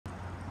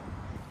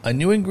A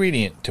new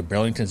ingredient to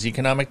Burlington's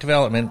economic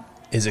development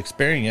is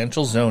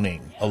experiential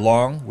zoning,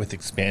 along with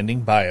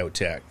expanding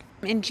BioTech.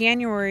 In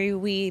January,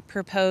 we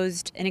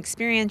proposed an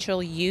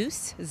experiential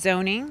use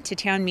zoning to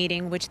town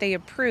meeting, which they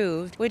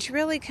approved, which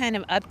really kind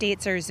of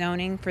updates our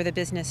zoning for the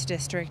business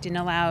district and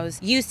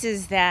allows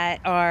uses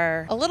that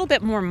are a little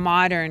bit more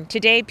modern.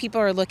 Today,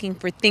 people are looking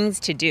for things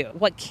to do.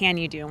 What can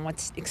you do and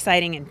what's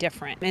exciting and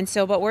different? And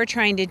so what we're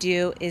trying to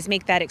do is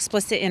make that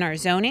explicit in our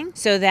zoning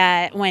so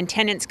that when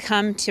tenants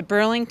come to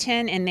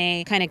Burlington and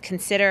they kind of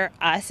consider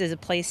us as a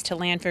place to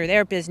land for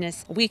their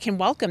business, we can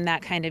welcome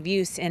that kind of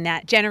use, and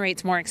that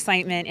generates more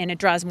excitement and it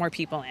draws more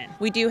people in.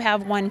 We do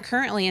have one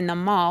currently in the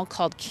mall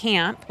called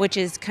Camp, which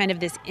is kind of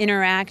this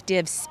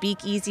interactive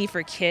speakeasy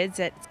for kids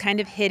that's kind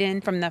of hidden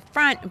from the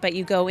front, but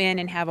you go in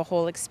and have a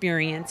whole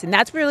experience. And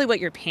that's really what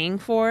you're paying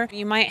for.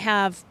 You might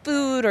have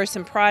food or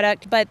some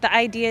product, but the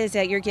idea is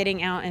that you're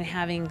getting out and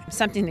having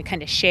something to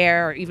kind of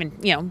share or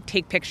even,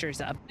 take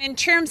pictures of. In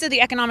terms of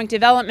the Economic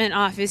Development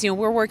Office,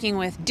 we're working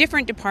with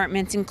different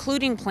departments,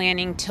 including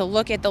planning, to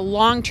look at the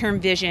long-term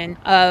vision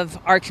of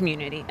our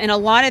community. And a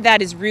lot of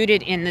that is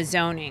rooted in the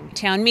zoning.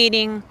 Town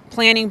meeting,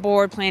 planning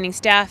board, planning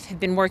staff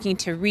have been working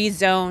to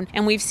rezone,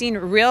 and we've seen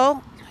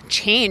real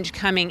change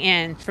coming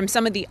in from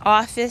some of the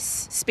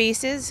office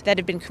spaces that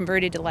have been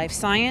converted to life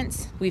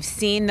science. We've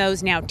seen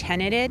those now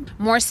tenanted.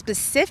 More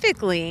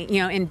specifically,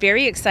 and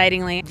very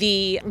excitingly,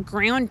 the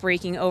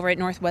groundbreaking over at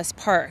Northwest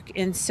Park.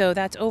 And so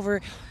that's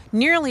over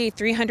nearly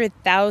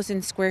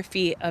 300,000 square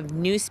feet of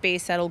new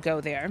space that'll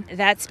go there.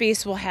 That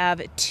space will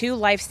have 2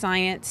 life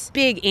science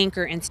big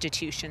anchor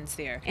institutions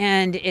there,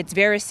 and it's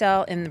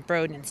Vericel and the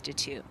Broad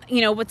Institute.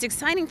 What's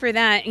exciting for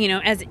that,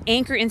 as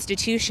anchor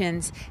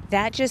institutions,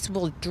 that just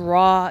will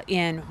draw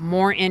in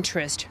more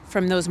interest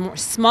from those more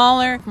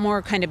smaller,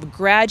 more kind of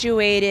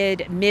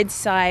graduated,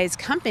 mid-sized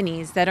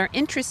companies that are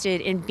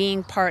interested in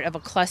being part of a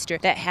cluster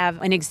that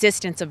have an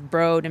existence of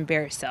Broad and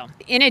Vericel.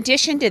 In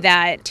addition to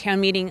that, town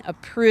meeting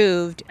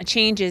approved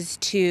changes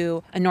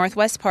to a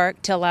Northwest Park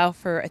to allow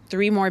for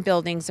 3 more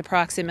buildings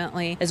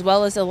approximately, as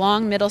well as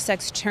along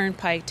Middlesex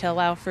Turnpike to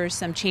allow for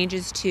some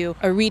changes to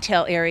a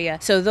retail area.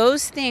 So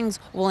those things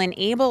will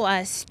enable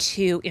us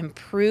to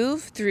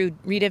improve through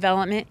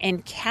redevelopment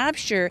and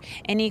capture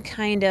any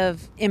kind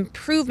of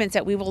improvements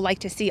that we will like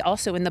to see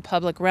also in the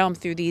public realm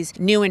through these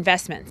new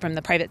investments from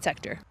the private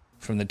sector.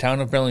 From the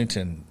Town of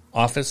Burlington,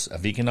 Office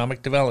of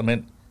Economic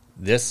Development,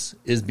 this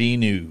is B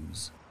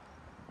News.